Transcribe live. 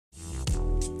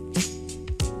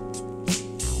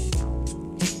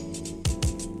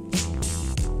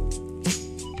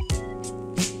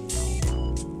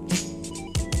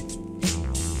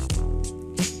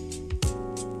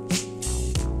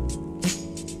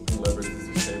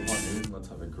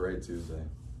great Tuesday.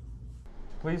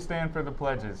 Please stand for the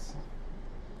pledges.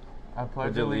 I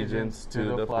pledge allegiance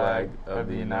to the flag of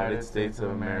the United States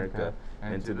of America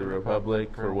and to the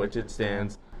republic for which it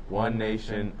stands, one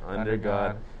nation, under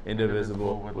God,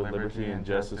 indivisible, with liberty and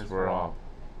justice for all.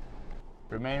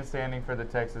 Remain standing for the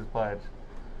Texas pledge.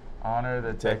 Honor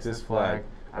the Texas flag.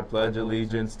 I pledge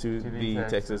allegiance to thee,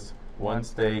 Texas, one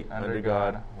state, under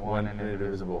God, one and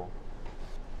indivisible.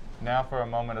 Now for a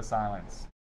moment of silence.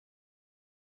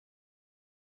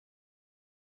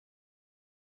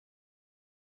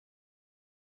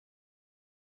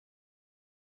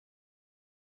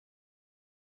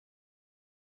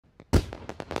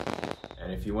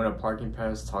 And if you want a parking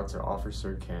pass, talk to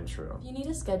Officer Cantrell. If you need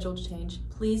a schedule change,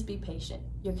 please be patient.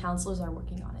 Your counselors are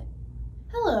working on it.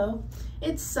 Hello,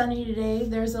 it's sunny today.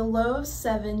 There's a low of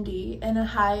 70 and a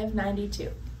high of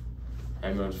 92.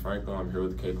 Hey, my name's Franklin. I'm here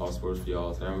with the KPAW Sports for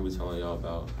y'all. Today I'm going to be telling y'all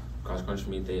about cross country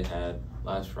meet they had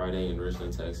last Friday in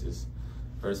Richland, Texas.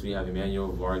 First, we have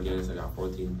Emmanuel Vargas. I got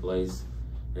 14th place.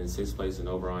 In 6th place, an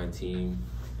O'Brien team.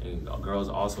 And the girls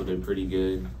also did pretty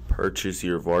good. Purchase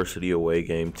your varsity away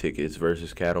game tickets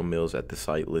versus Cattle Mills at the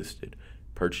site listed.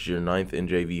 Purchase your 9th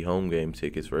NJV home game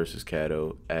tickets versus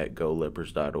Caddo at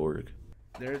goleopards.org.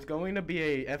 There's going to be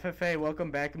a FFA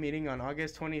welcome back meeting on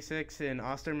August 26th in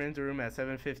Osterman's room at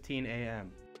 7:15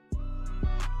 a.m.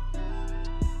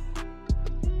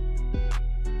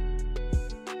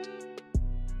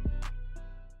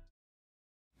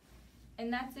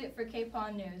 And that's it for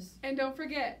KPAW News. And don't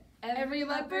forget, every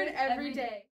leopard, every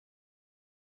day.